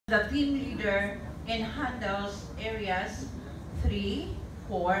The team leader and handles areas 3,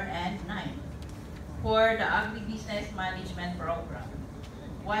 4, and 9 for the Agribusiness Management Program,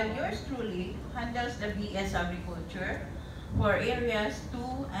 while yours truly handles the BS Agriculture for areas 2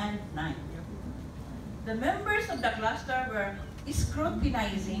 and 9. The members of the cluster were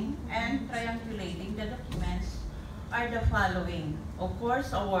scrutinizing and triangulating the documents are the following. Of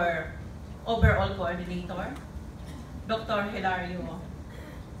course, our overall coordinator, Dr. Hilario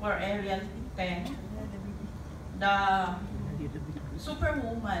for Area 10, the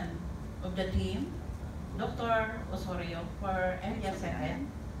superwoman of the team, Dr. Osorio for Area 7,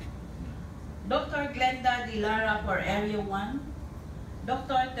 Dr. Glenda Dilara for Area 1,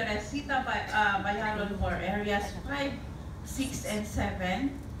 Dr. Teresita Bayaron for Areas 5, 6, and 7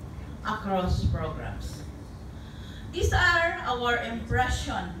 across programs. These are our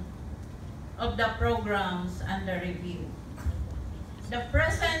impression of the programs under review. The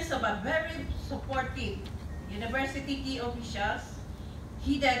presence of a very supportive university key officials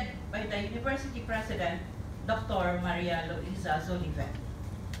headed by the University President, Dr. Maria Luisa Zolivet.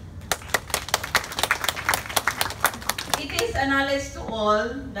 It is a knowledge to all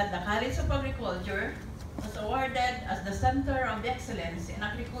that the College of Agriculture was awarded as the Center of Excellence in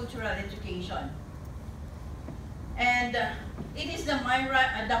Agricultural Education. And it is the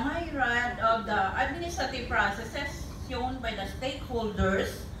myriad of the administrative processes shown by the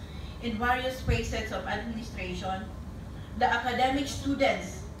stakeholders in various phases of administration, the academic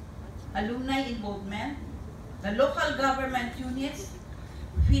students, alumni involvement, the local government units,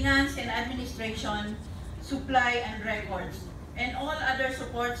 finance and administration, supply and records, and all other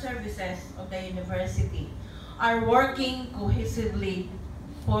support services of the university are working cohesively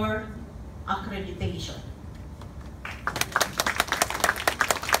for accreditation.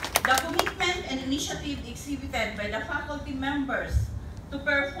 The commitment and initiative exhibited by the faculty members to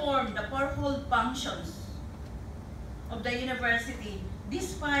perform the fourfold functions of the university,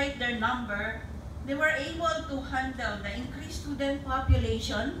 despite their number, they were able to handle the increased student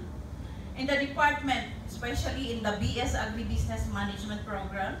population in the department, especially in the BS Agribusiness Management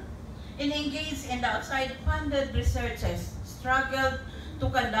Program, and engaged in the outside funded researches, struggled to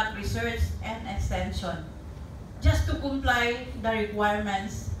conduct research and extension, just to comply the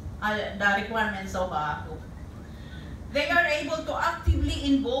requirements of AACCUP. They are able to actively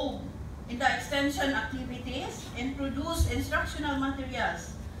involve in the extension activities and produce instructional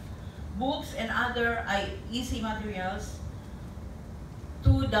materials, books, and other IEC materials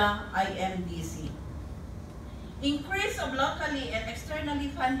to the IMDC. Increase of locally and externally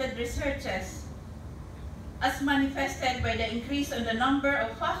funded researches as manifested by the increase in the number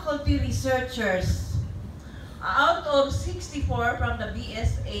of faculty researchers. Out of 64 from the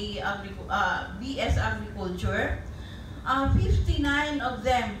BS Agriculture, 59 of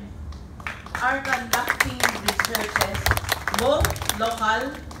them are conducting researches, both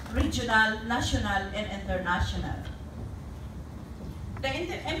local, regional, national, and international. The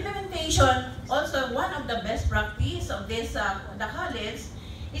implementation, also one of the best practice of this the college,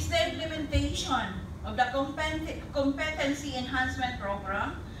 is the implementation of the competency enhancement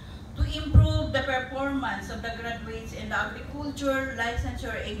program to improve the performance of the graduates in the agriculture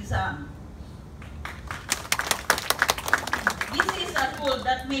licensure exam. This is a tool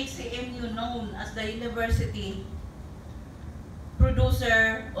that makes CMU known as the university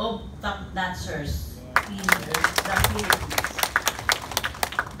producer of top-notchers in the Philippines.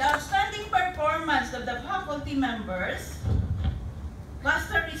 The outstanding performance of the faculty members,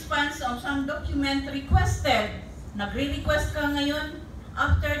 faster response on some document requested. Nagre-request ka ngayon,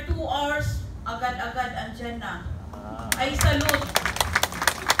 after 2 hours, agad-agad andyan na. I salute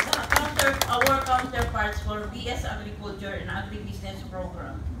our counterparts for BS Agriculture and Agribusiness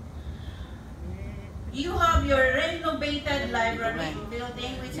Program. You have your renovated library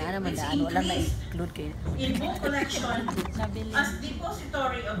building which increased in book collection as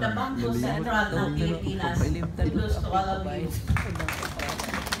depository of the Bangko Sentral ng Pilipinas. Kudos to all of you.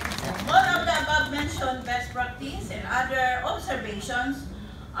 All of the above mentioned best practice and other observations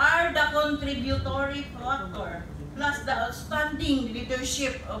are the contributory factor, plus the outstanding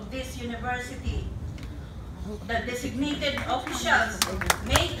leadership of this university. The designated officials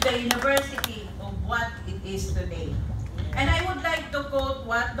make the university of what it is today. And I would like to quote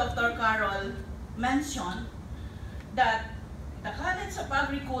what Dr. Carol mentioned, that the College of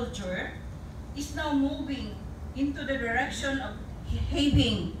Agriculture is now moving into the direction of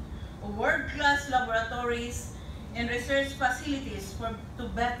having world-class laboratories and research facilities to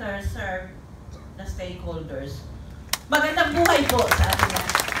better serve the stakeholders. Magandang buhay po sa atin.